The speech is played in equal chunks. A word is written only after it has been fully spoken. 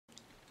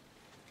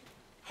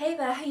Hey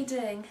there, how you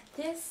doing?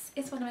 This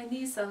is one of my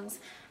new songs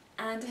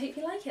and I hope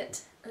you like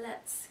it.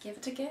 Let's give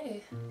it a go.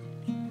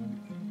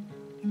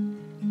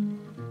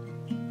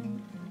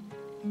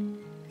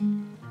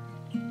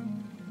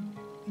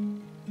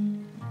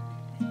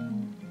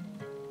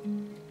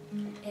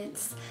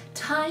 It's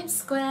Times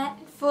Square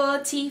in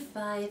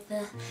 45.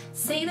 The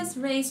sailors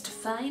race to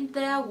find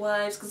their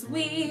wives, 'cause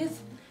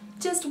we've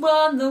just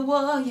won the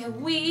war. Yeah,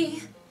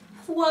 we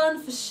have won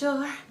for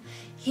sure.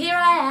 Here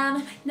I am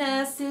in my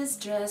nurse's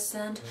dress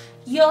and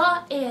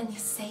you're in your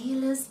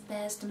sailor's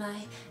best.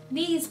 My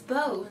knees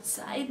bow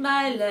inside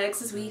my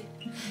legs as we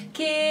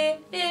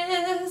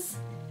kiss.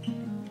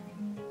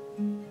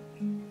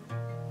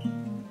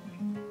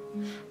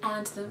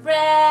 And the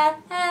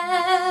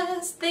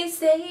rest, they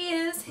say,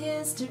 is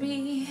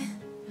history.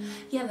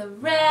 Yeah, the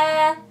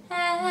rest,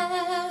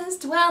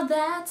 well,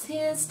 that's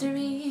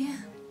history.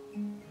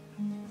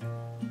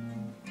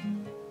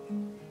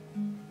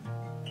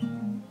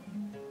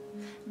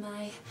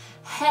 My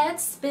head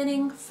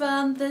spinning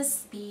from the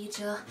speed,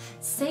 your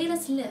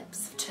sailor's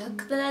lips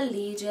took the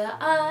lead. Yeah,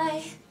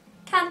 I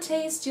can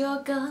taste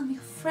your gum,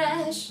 your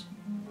fresh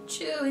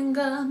chewing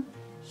gum.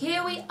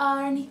 Here we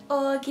are in the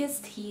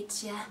August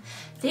heat, yeah,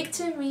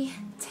 victory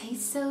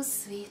tastes so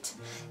sweet.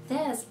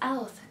 There's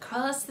Alf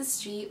across the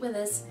street with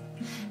his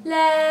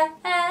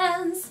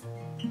lens.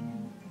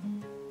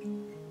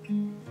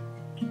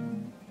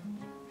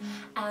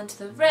 And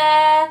the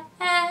rest,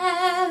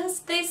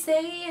 they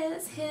say,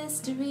 is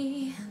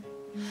history.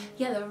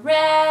 Yeah, the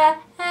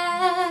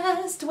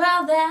rest,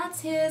 well,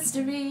 that's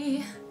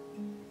history.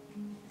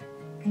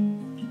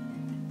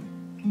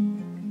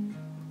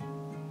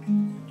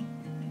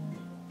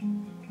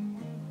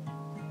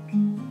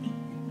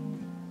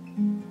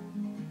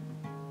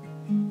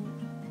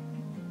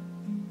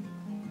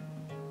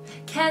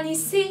 Can you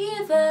see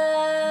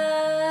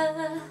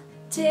the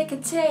ticker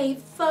tape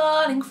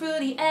falling through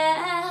the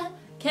air?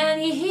 Can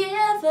you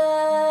hear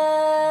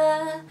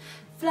the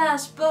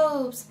flash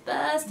bulbs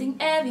bursting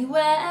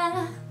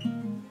everywhere?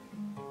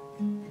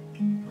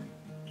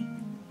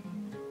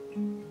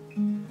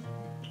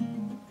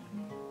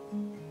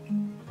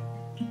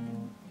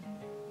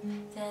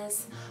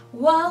 There's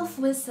wolf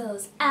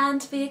whistles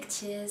and big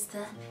cheers.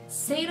 The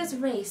sailors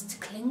race to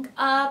clink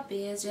our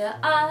beers. Yeah,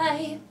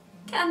 I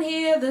can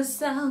hear the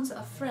sounds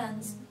of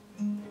friends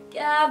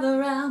gather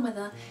round with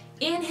our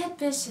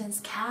inhibitions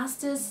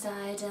cast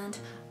aside, and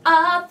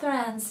our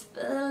friends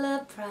full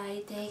of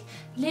pride, they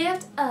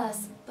lift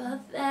us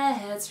above their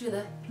heads through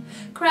the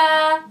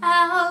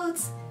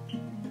crowds.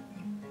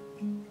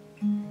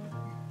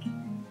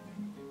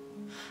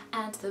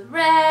 And the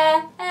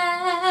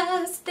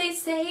rest, they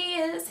say,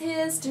 is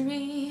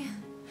history.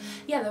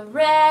 Yeah, the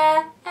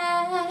rest,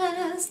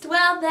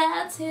 well,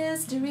 that's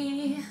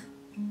history.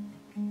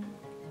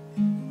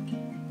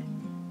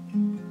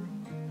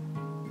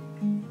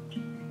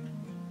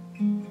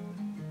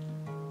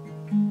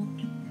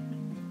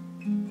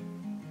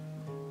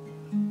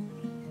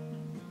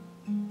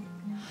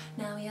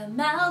 Now you're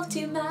mouth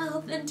to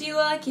mouth and you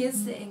are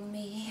kissing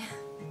me.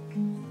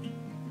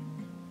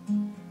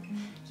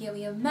 Yeah,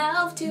 we are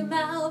mouth to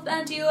mouth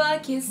and you are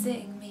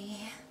kissing